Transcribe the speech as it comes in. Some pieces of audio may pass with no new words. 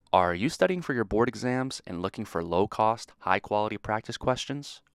Are you studying for your board exams and looking for low-cost, high-quality practice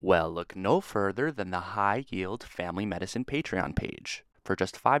questions? Well, look no further than the High Yield Family Medicine Patreon page. For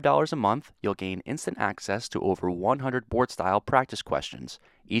just $5 a month, you'll gain instant access to over 100 board-style practice questions,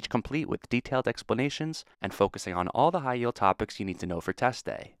 each complete with detailed explanations and focusing on all the high-yield topics you need to know for test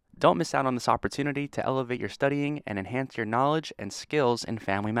day. Don't miss out on this opportunity to elevate your studying and enhance your knowledge and skills in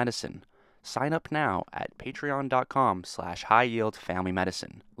family medicine. Sign up now at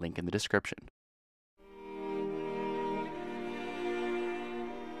patreon.com/highyieldfamilymedicine. Link in the description.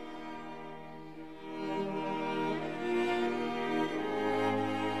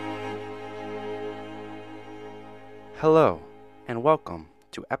 Hello, and welcome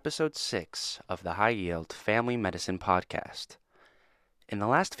to episode 6 of the High Yield Family Medicine Podcast. In the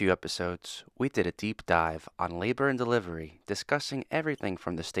last few episodes, we did a deep dive on labor and delivery, discussing everything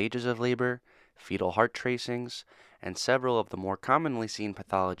from the stages of labor, fetal heart tracings, and several of the more commonly seen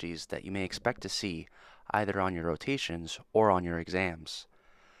pathologies that you may expect to see either on your rotations or on your exams.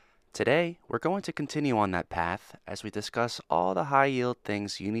 Today, we're going to continue on that path as we discuss all the high-yield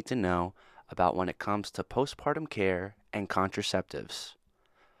things you need to know about when it comes to postpartum care and contraceptives.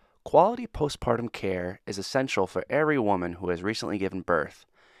 Quality postpartum care is essential for every woman who has recently given birth,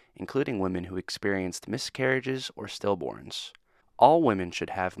 including women who experienced miscarriages or stillborns. All women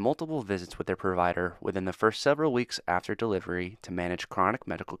should have multiple visits with their provider within the first several weeks after delivery to manage chronic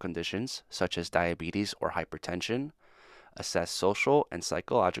medical conditions such as diabetes or hypertension, assess social and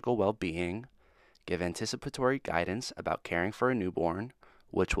psychological well-being, give anticipatory guidance about caring for a newborn,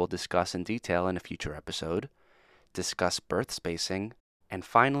 which we'll discuss in detail in a future episode, discuss birth spacing, and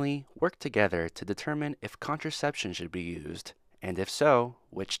finally, work together to determine if contraception should be used, and if so,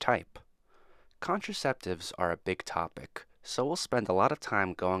 which type. Contraceptives are a big topic, so we'll spend a lot of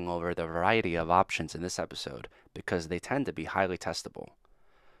time going over the variety of options in this episode because they tend to be highly testable.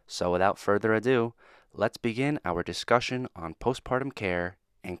 So without further ado, let's begin our discussion on postpartum care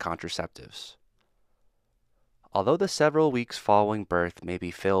and contraceptives. Although the several weeks following birth may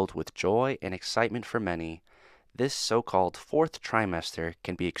be filled with joy and excitement for many, this so-called fourth trimester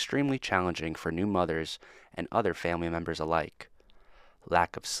can be extremely challenging for new mothers and other family members alike.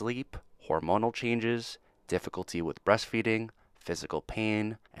 Lack of sleep, hormonal changes, difficulty with breastfeeding, physical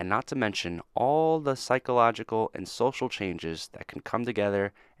pain, and not to mention all the psychological and social changes that can come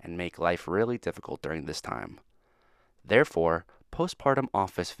together and make life really difficult during this time. Therefore, postpartum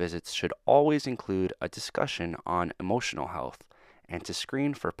office visits should always include a discussion on emotional health and to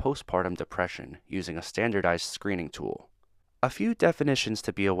screen for postpartum depression using a standardized screening tool. A few definitions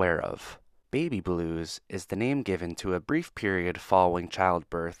to be aware of. Baby blues is the name given to a brief period following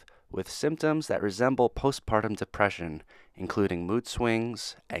childbirth with symptoms that resemble postpartum depression, including mood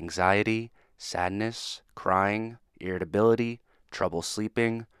swings, anxiety, sadness, crying, irritability, trouble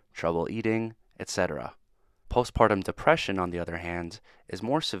sleeping, trouble eating, etc. Postpartum depression, on the other hand, is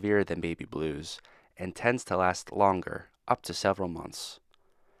more severe than baby blues and tends to last longer, up to several months.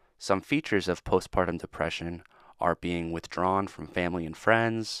 Some features of postpartum depression are being withdrawn from family and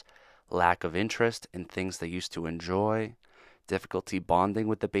friends, lack of interest in things they used to enjoy, difficulty bonding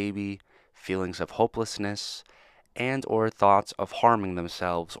with the baby, feelings of hopelessness, and or thoughts of harming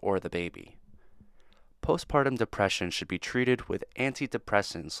themselves or the baby. Postpartum depression should be treated with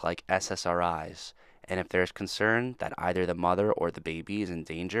antidepressants like SSRIs, and if there is concern that either the mother or the baby is in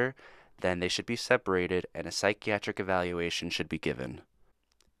danger, then they should be separated and a psychiatric evaluation should be given.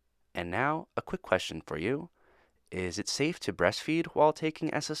 And now, a quick question for you. Is it safe to breastfeed while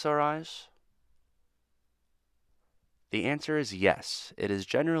taking SSRIs? The answer is yes. It is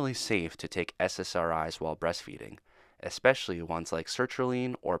generally safe to take SSRIs while breastfeeding, especially ones like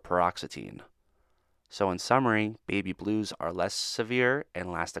sertraline or paroxetine. So in summary, baby blues are less severe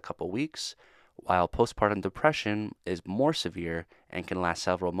and last a couple weeks, while postpartum depression is more severe and can last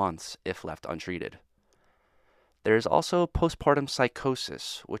several months if left untreated. There is also postpartum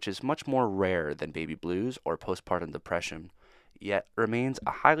psychosis, which is much more rare than baby blues or postpartum depression, yet remains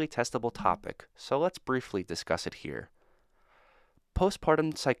a highly testable topic, so let's briefly discuss it here.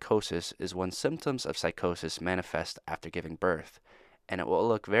 Postpartum psychosis is when symptoms of psychosis manifest after giving birth, and it will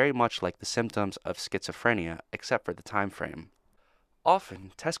look very much like the symptoms of schizophrenia except for the time frame.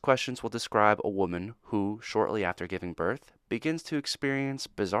 Often, test questions will describe a woman who, shortly after giving birth, begins to experience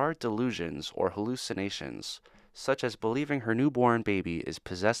bizarre delusions or hallucinations, such as believing her newborn baby is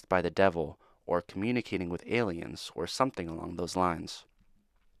possessed by the devil or communicating with aliens or something along those lines.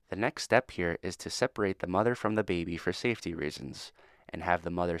 The next step here is to separate the mother from the baby for safety reasons and have the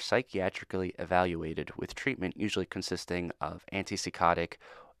mother psychiatrically evaluated with treatment usually consisting of antipsychotic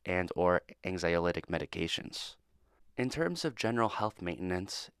and or anxiolytic medications. In terms of general health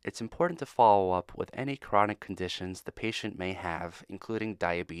maintenance, it's important to follow up with any chronic conditions the patient may have, including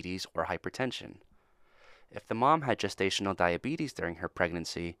diabetes or hypertension. If the mom had gestational diabetes during her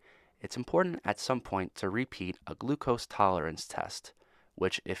pregnancy, it's important at some point to repeat a glucose tolerance test,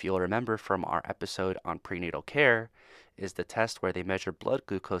 which, if you'll remember from our episode on prenatal care, is the test where they measure blood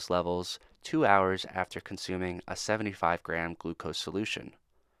glucose levels 2 hours after consuming a 75-gram glucose solution.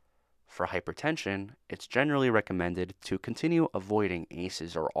 For hypertension, it's generally recommended to continue avoiding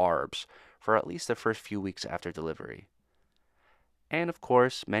ACEs or ARBs for at least the first few weeks after delivery. And of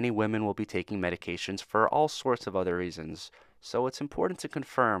course, many women will be taking medications for all sorts of other reasons, so it's important to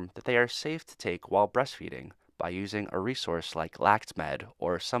confirm that they are safe to take while breastfeeding by using a resource like LactMed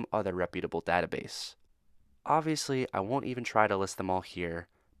or some other reputable database. Obviously, I won't even try to list them all here,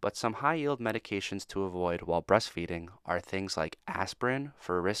 but some high-yield medications to avoid while breastfeeding are things like aspirin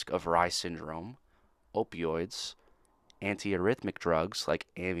for risk of Reye syndrome, opioids, antiarrhythmic drugs like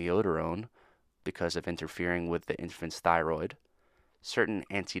amiodarone because of interfering with the infant's thyroid, certain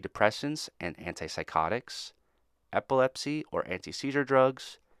antidepressants and antipsychotics, epilepsy or anti-seizure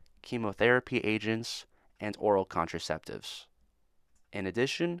drugs, chemotherapy agents, and oral contraceptives. In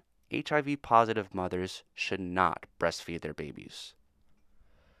addition, HIV-positive mothers should not breastfeed their babies.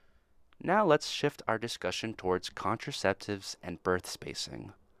 Now let's shift our discussion towards contraceptives and birth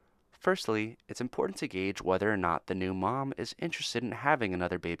spacing. Firstly, it's important to gauge whether or not the new mom is interested in having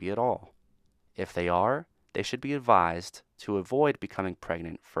another baby at all. If they are, they should be advised to avoid becoming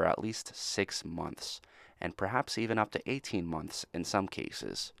pregnant for at least 6 months, and perhaps even up to 18 months in some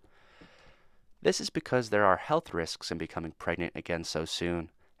cases. This is because there are health risks in becoming pregnant again so soon,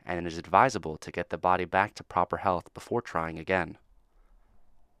 and it is advisable to get the body back to proper health before trying again.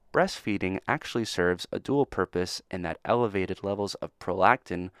 Breastfeeding actually serves a dual purpose in that elevated levels of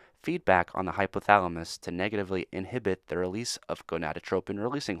prolactin feedback on the hypothalamus to negatively inhibit the release of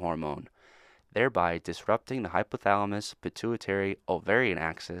gonadotropin-releasing hormone, thereby disrupting the hypothalamus pituitary ovarian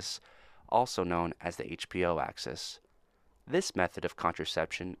axis, also known as the HPO axis. This method of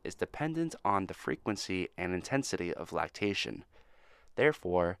contraception is dependent on the frequency and intensity of lactation.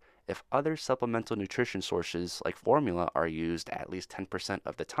 Therefore, if other supplemental nutrition sources like formula are used at least 10%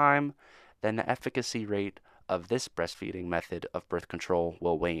 of the time, then the efficacy rate of this breastfeeding method of birth control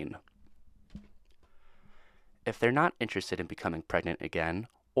will wane. If they're not interested in becoming pregnant again,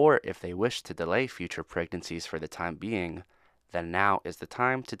 or if they wish to delay future pregnancies for the time being, then now is the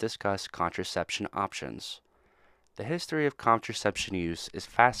time to discuss contraception options. The history of contraception use is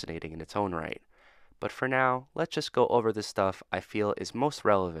fascinating in its own right, but for now, let's just go over the stuff I feel is most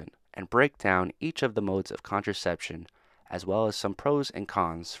relevant and break down each of the modes of contraception, as well as some pros and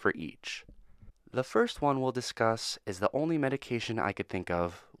cons for each. The first one we'll discuss is the only medication I could think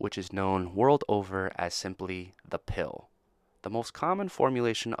of, which is known world over as simply the pill. The most common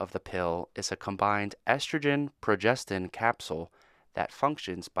formulation of the pill is a combined estrogen-progestin capsule that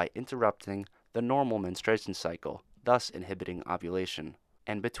functions by interrupting the normal menstruation cycle, thus inhibiting ovulation.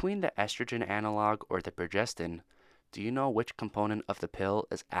 And between the estrogen analog or the progestin, do you know which component of the pill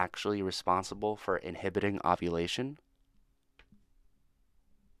is actually responsible for inhibiting ovulation?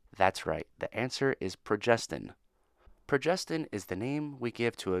 That's right, the answer is progestin. Progestin is the name we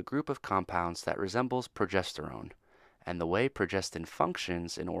give to a group of compounds that resembles progesterone, and the way progestin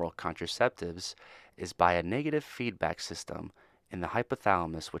functions in oral contraceptives is by a negative feedback system in the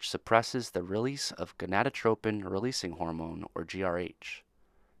hypothalamus which suppresses the release of gonadotropin-releasing hormone or GRH.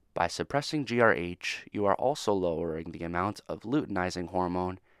 By suppressing GRH, you are also lowering the amount of luteinizing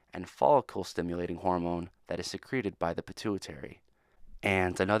hormone and follicle-stimulating hormone that is secreted by the pituitary.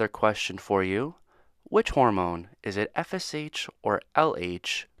 And another question for you, which hormone, is it FSH or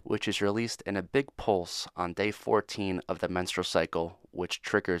LH, which is released in a big pulse on day 14 of the menstrual cycle, which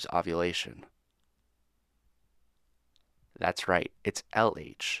triggers ovulation? That's right, it's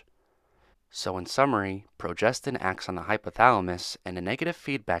LH. So in summary, progestin acts on the hypothalamus in a negative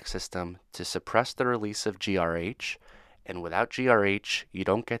feedback system to suppress the release of GRH, and without GRH, you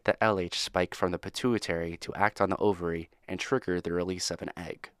don't get the LH spike from the pituitary to act on the ovary and trigger the release of an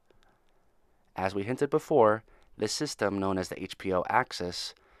egg. As we hinted before, this system, known as the HPO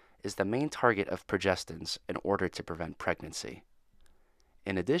axis, is the main target of progestins in order to prevent pregnancy.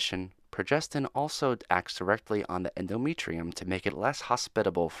 In addition, progestin also acts directly on the endometrium to make it less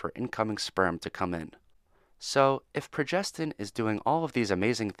hospitable for incoming sperm to come in. So, if progestin is doing all of these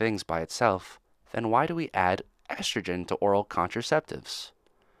amazing things by itself, then why do we add estrogen to oral contraceptives?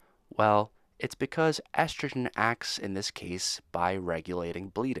 Well, it's because estrogen acts in this case by regulating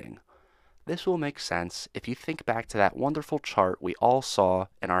bleeding. This will make sense if you think back to that wonderful chart we all saw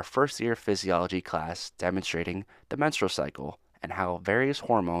in our first year physiology class demonstrating the menstrual cycle and how various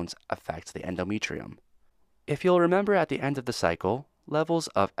hormones affect the endometrium. If you'll remember, at the end of the cycle, levels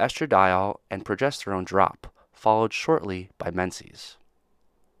of estradiol and progesterone drop, followed shortly by menses.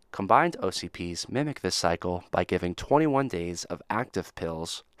 Combined OCPs mimic this cycle by giving 21 days of active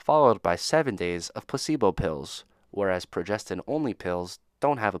pills followed by 7 days of placebo pills, whereas progestin-only pills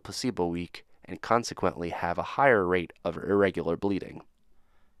don't have a placebo week and consequently have a higher rate of irregular bleeding.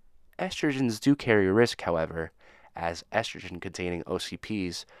 Estrogens do carry risk, however, as estrogen-containing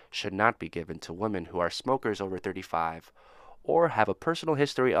OCPs should not be given to women who are smokers over 35 or have a personal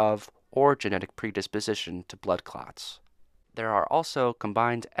history of or genetic predisposition to blood clots. There are also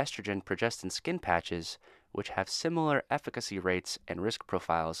combined estrogen-progestin skin patches which have similar efficacy rates and risk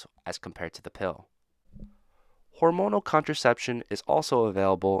profiles as compared to the pill. Hormonal contraception is also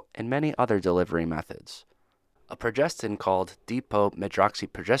available in many other delivery methods. A progestin called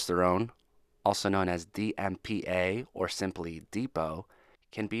depot-medroxyprogesterone, also known as DMPA or simply Depot,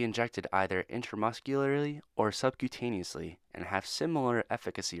 can be injected either intramuscularly or subcutaneously and have similar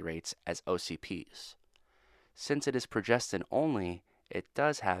efficacy rates as OCPs. Since it is progestin only, it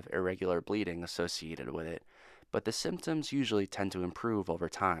does have irregular bleeding associated with it, but the symptoms usually tend to improve over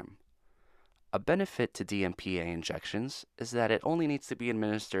time. A benefit to DMPA injections is that it only needs to be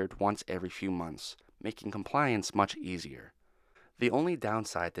administered once every few months, making compliance much easier. The only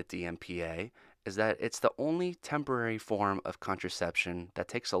downside to DMPA is that it's the only temporary form of contraception that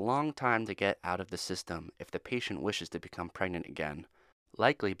takes a long time to get out of the system if the patient wishes to become pregnant again,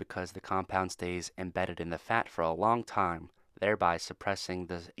 likely because the compound stays embedded in the fat for a long time, thereby suppressing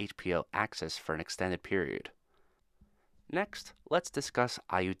the HPO axis for an extended period. Next, let's discuss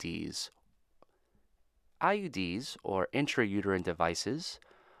IUDs. IUDs, or intrauterine devices,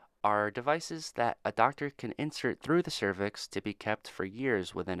 are devices that a doctor can insert through the cervix to be kept for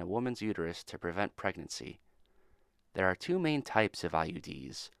years within a woman's uterus to prevent pregnancy. There are two main types of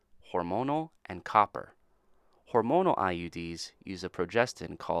IUDs, hormonal and copper. Hormonal IUDs use a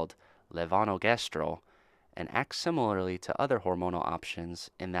progestin called levonorgestrel and act similarly to other hormonal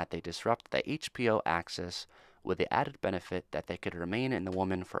options in that they disrupt the HPO axis with the added benefit that they could remain in the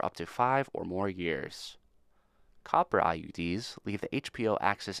woman for up to 5 or more years. Copper IUDs leave the HPO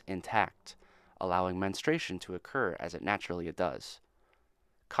axis intact, allowing menstruation to occur as it naturally does.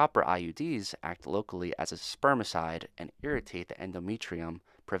 Copper IUDs act locally as a spermicide and irritate the endometrium,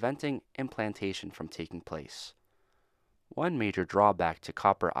 preventing implantation from taking place. One major drawback to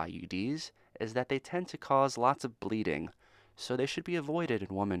copper IUDs is that they tend to cause lots of bleeding, so they should be avoided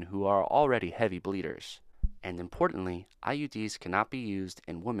in women who are already heavy bleeders. And importantly, IUDs cannot be used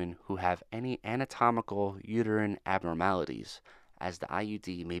in women who have any anatomical uterine abnormalities, as the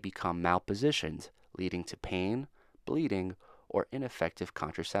IUD may become malpositioned, leading to pain, bleeding, or ineffective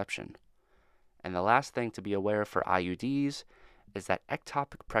contraception. And the last thing to be aware of for IUDs is that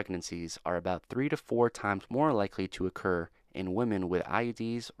ectopic pregnancies are about 3 to 4 times more likely to occur in women with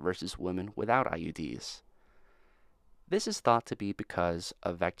IUDs versus women without IUDs. This is thought to be because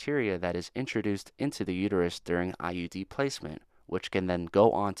of bacteria that is introduced into the uterus during IUD placement, which can then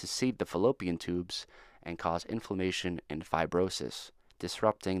go on to seed the fallopian tubes and cause inflammation and fibrosis,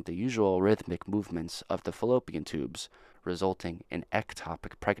 disrupting the usual rhythmic movements of the fallopian tubes, resulting in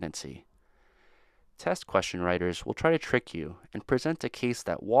ectopic pregnancy. Test question writers will try to trick you and present a case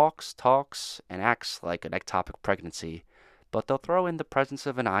that walks, talks, and acts like an ectopic pregnancy, but they'll throw in the presence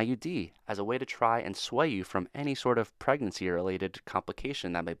of an IUD as a way to try and sway you from any sort of pregnancy-related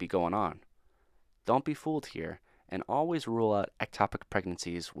complication that might be going on. Don't be fooled here, and always rule out ectopic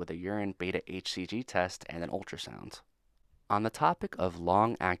pregnancies with a urine beta-HCG test and an ultrasound. On the topic of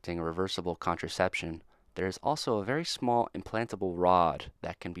long-acting reversible contraception, there is also a very small implantable rod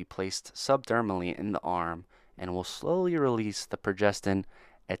that can be placed subdermally in the arm and will slowly release the progestin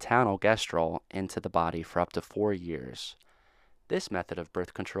etanogestrel into the body for up to 4 years. This method of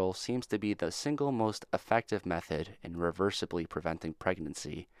birth control seems to be the single most effective method in reversibly preventing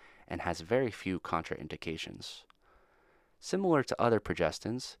pregnancy and has very few contraindications. Similar to other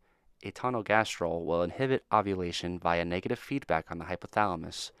progestins, etanogestrel will inhibit ovulation via negative feedback on the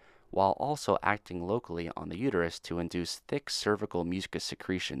hypothalamus, while also acting locally on the uterus to induce thick cervical mucus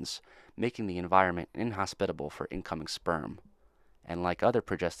secretions, making the environment inhospitable for incoming sperm. And like other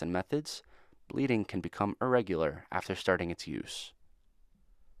progestin methods, bleeding can become irregular after starting its use.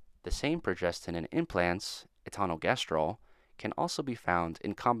 The same progestin in implants, etanogestrel, can also be found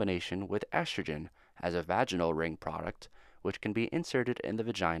in combination with estrogen as a vaginal ring product, which can be inserted in the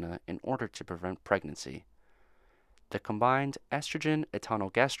vagina in order to prevent pregnancy. The combined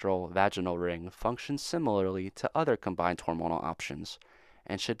estrogen-etanogestrel vaginal ring functions similarly to other combined hormonal options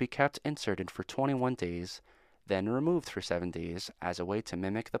and should be kept inserted for 21 days, then removed for 7 days as a way to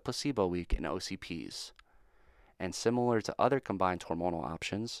mimic the placebo week in OCPs. And similar to other combined hormonal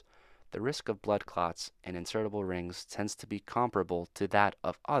options, the risk of blood clots in insertable rings tends to be comparable to that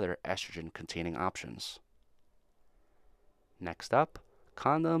of other estrogen-containing options. Next up,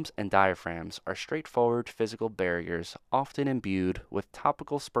 condoms and diaphragms are straightforward physical barriers often imbued with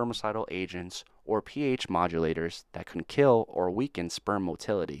topical spermicidal agents or pH modulators that can kill or weaken sperm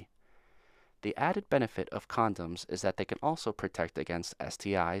motility. The added benefit of condoms is that they can also protect against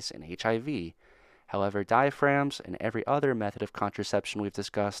STIs and HIV. However, diaphragms and every other method of contraception we've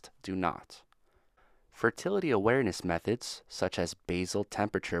discussed do not. Fertility awareness methods, such as basal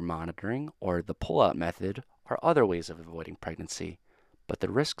temperature monitoring or the pull-out method, are other ways of avoiding pregnancy, but the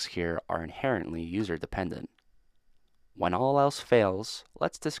risks here are inherently user-dependent. When all else fails,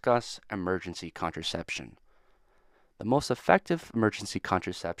 let's discuss emergency contraception. The most effective emergency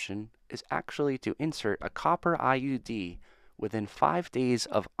contraception is actually to insert a copper IUD within 5 days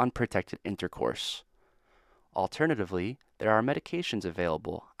of unprotected intercourse. Alternatively, there are medications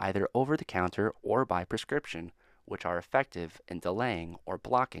available either over the counter or by prescription, which are effective in delaying or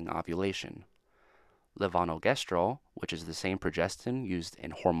blocking ovulation. Levonorgestrel, which is the same progestin used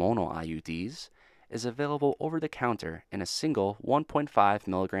in hormonal IUDs, is available over the counter in a single 1.5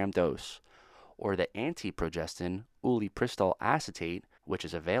 mg dose, or the anti-progestin ulipristal acetate, which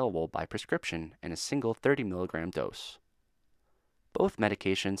is available by prescription in a single 30 mg dose. Both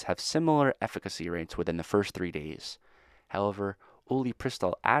medications have similar efficacy rates within the first 3 days. However,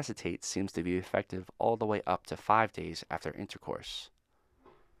 ulipristal acetate seems to be effective all the way up to 5 days after intercourse.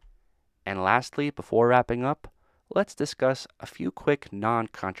 And lastly, before wrapping up, let's discuss a few quick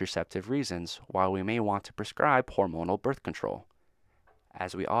non-contraceptive reasons why we may want to prescribe hormonal birth control.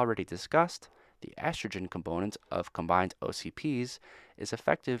 As we already discussed, the estrogen component of combined OCPs is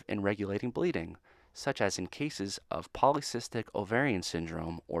effective in regulating bleeding, such as in cases of polycystic ovarian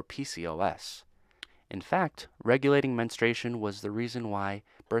syndrome or PCOS. In fact, regulating menstruation was the reason why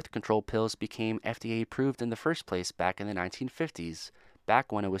birth control pills became FDA approved in the first place back in the 1950s,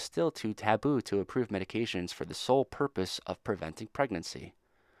 back when it was still too taboo to approve medications for the sole purpose of preventing pregnancy.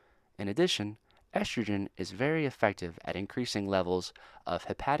 In addition, estrogen is very effective at increasing levels of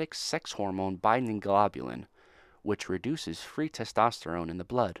hepatic sex hormone binding globulin, which reduces free testosterone in the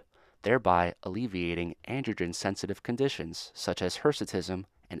blood, thereby alleviating androgen-sensitive conditions such as hirsutism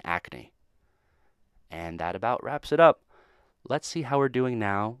and acne. And that about wraps it up. Let's see how we're doing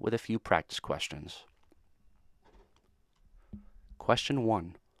now with a few practice questions. Question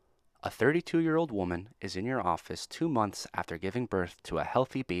 1. A 32-year-old woman is in your office 2 months after giving birth to a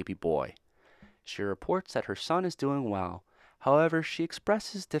healthy baby boy. She reports that her son is doing well. However, she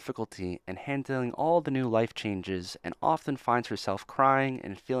expresses difficulty in handling all the new life changes and often finds herself crying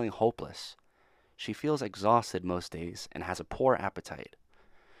and feeling hopeless. She feels exhausted most days and has a poor appetite.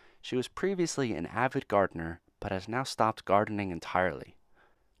 She was previously an avid gardener, but has now stopped gardening entirely.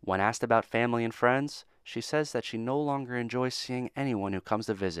 When asked about family and friends, she says that she no longer enjoys seeing anyone who comes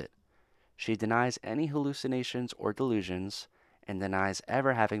to visit. She denies any hallucinations or delusions, and denies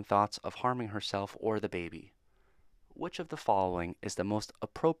ever having thoughts of harming herself or the baby. Which of the following is the most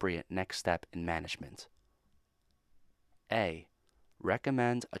appropriate next step in management? A.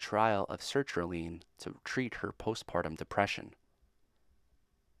 Recommend a trial of sertraline to treat her postpartum depression.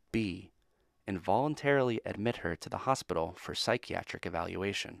 B. Involuntarily admit her to the hospital for psychiatric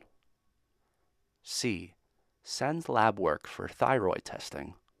evaluation. C. Send lab work for thyroid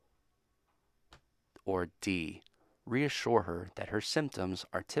testing. Or D. Reassure her that her symptoms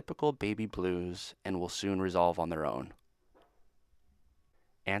are typical baby blues and will soon resolve on their own.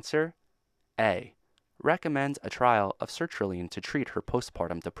 Answer: A. Recommend a trial of sertraline to treat her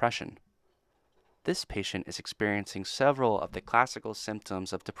postpartum depression. This patient is experiencing several of the classical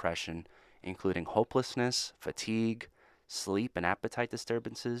symptoms of depression, including hopelessness, fatigue, sleep and appetite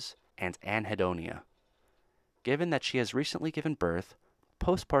disturbances, and anhedonia. Given that she has recently given birth,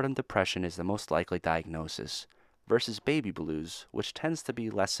 postpartum depression is the most likely diagnosis, versus baby blues, which tends to be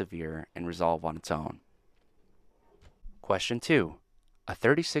less severe and resolve on its own. Question 2. A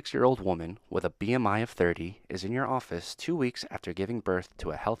 36-year-old woman with a BMI of 30 is in your office 2 weeks after giving birth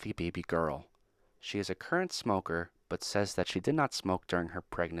to a healthy baby girl. She is a current smoker, but says that she did not smoke during her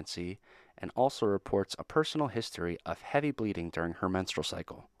pregnancy and also reports a personal history of heavy bleeding during her menstrual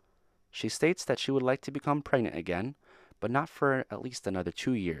cycle. She states that she would like to become pregnant again, but not for at least another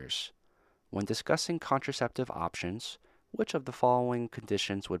 2 years. When discussing contraceptive options, which of the following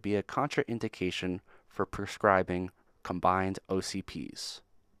conditions would be a contraindication for prescribing combined OCPs?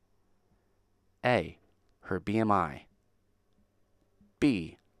 A. Her BMI.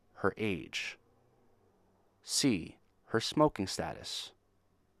 B. Her age. C. Her smoking status.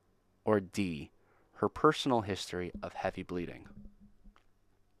 Or D. Her personal history of heavy bleeding.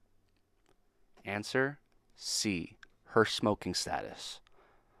 Answer C. Her smoking status.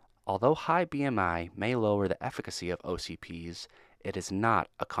 Although high BMI may lower the efficacy of OCPs, it is not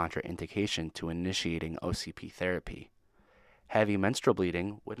a contraindication to initiating OCP therapy. Heavy menstrual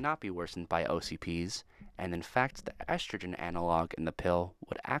bleeding would not be worsened by OCPs, and in fact, the estrogen analog in the pill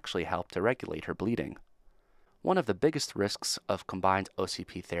would actually help to regulate her bleeding. One of the biggest risks of combined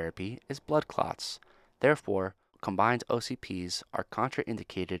OCP therapy is blood clots. Therefore, combined OCPs are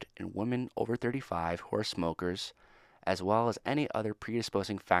contraindicated in women over 35 who are smokers, as well as any other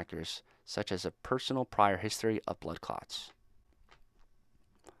predisposing factors, such as a personal prior history of blood clots.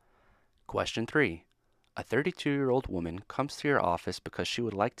 Question 3. A 32-year-old woman comes to your office because she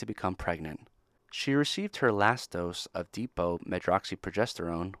would like to become pregnant. She received her last dose of depot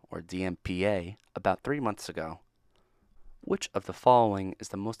medroxyprogesterone, or DMPA, about 3 months ago. Which of the following is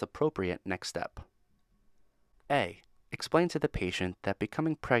the most appropriate next step? A. Explain to the patient that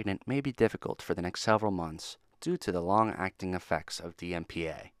becoming pregnant may be difficult for the next several months due to the long-acting effects of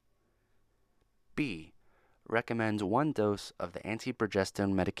DMPA. B. Recommend 1 dose of the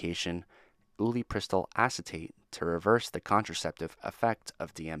antiprogesterone medication ulipristal acetate to reverse the contraceptive effect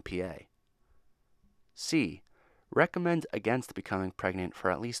of DMPA. C. Recommend against becoming pregnant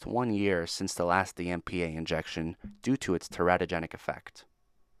for at least 1 year since the last DMPA injection due to its teratogenic effect.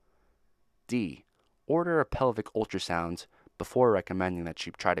 D. Order a pelvic ultrasound before recommending that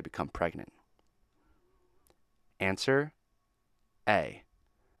she try to become pregnant. Answer A.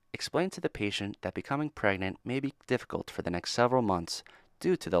 Explain to the patient that becoming pregnant may be difficult for the next several months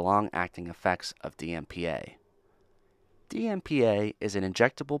due to the long-acting effects of DMPA. DMPA is an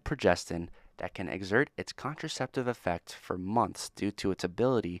injectable progestin that can exert its contraceptive effect for months due to its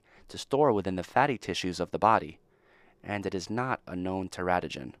ability to store within the fatty tissues of the body, and it is not a known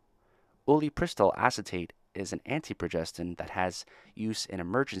teratogen. Ulipristal acetate is an antiprogestin that has use in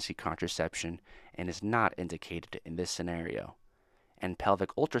emergency contraception and is not indicated in this scenario, and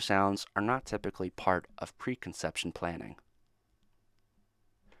pelvic ultrasounds are not typically part of preconception planning.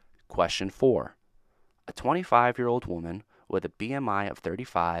 Question 4. A 25-year-old woman with a BMI of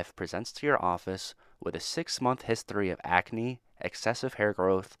 35 presents to your office with a 6-month history of acne, excessive hair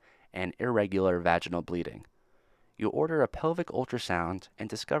growth, and irregular vaginal bleeding. You order a pelvic ultrasound and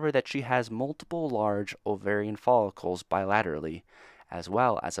discover that she has multiple large ovarian follicles bilaterally, as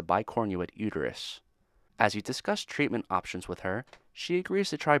well as a bicornuate uterus. As you discuss treatment options with her, she agrees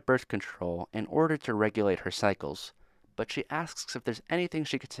to try birth control in order to regulate her cycles, but she asks if there's anything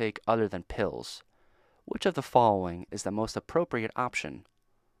she could take other than pills. Which of the following is the most appropriate option?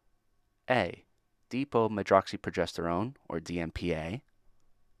 A. Depot medroxyprogesterone, or DMPA.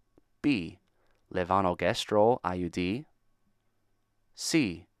 B. Levonorgestrel IUD.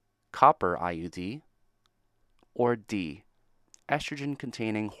 C. Copper IUD. Or D.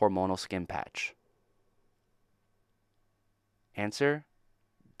 Estrogen-containing hormonal skin patch. Answer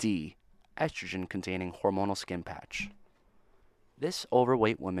D. Estrogen-containing hormonal skin patch. This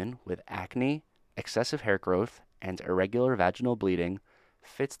overweight woman with acne, excessive hair growth, and irregular vaginal bleeding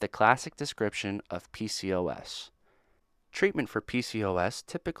fits the classic description of PCOS. Treatment for PCOS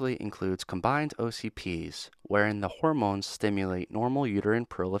typically includes combined OCPs, wherein the hormones stimulate normal uterine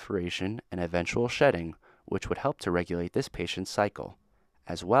proliferation and eventual shedding, which would help to regulate this patient's cycle,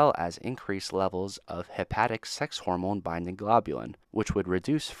 as well as increase levels of hepatic sex hormone binding globulin, which would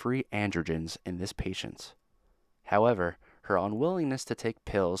reduce free androgens in this patient. However, her unwillingness to take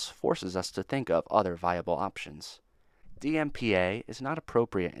pills forces us to think of other viable options. DMPA is not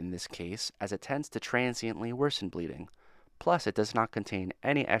appropriate in this case as it tends to transiently worsen bleeding. Plus, it does not contain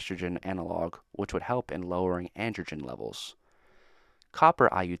any estrogen analog, which would help in lowering androgen levels. Copper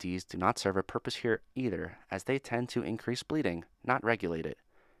IUDs do not serve a purpose here either, as they tend to increase bleeding, not regulate it.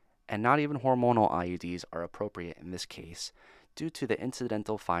 And not even hormonal IUDs are appropriate in this case, due to the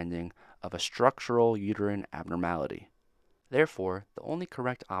incidental finding of a structural uterine abnormality. Therefore, the only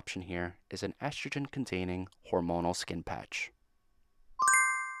correct option here is an estrogen-containing hormonal skin patch.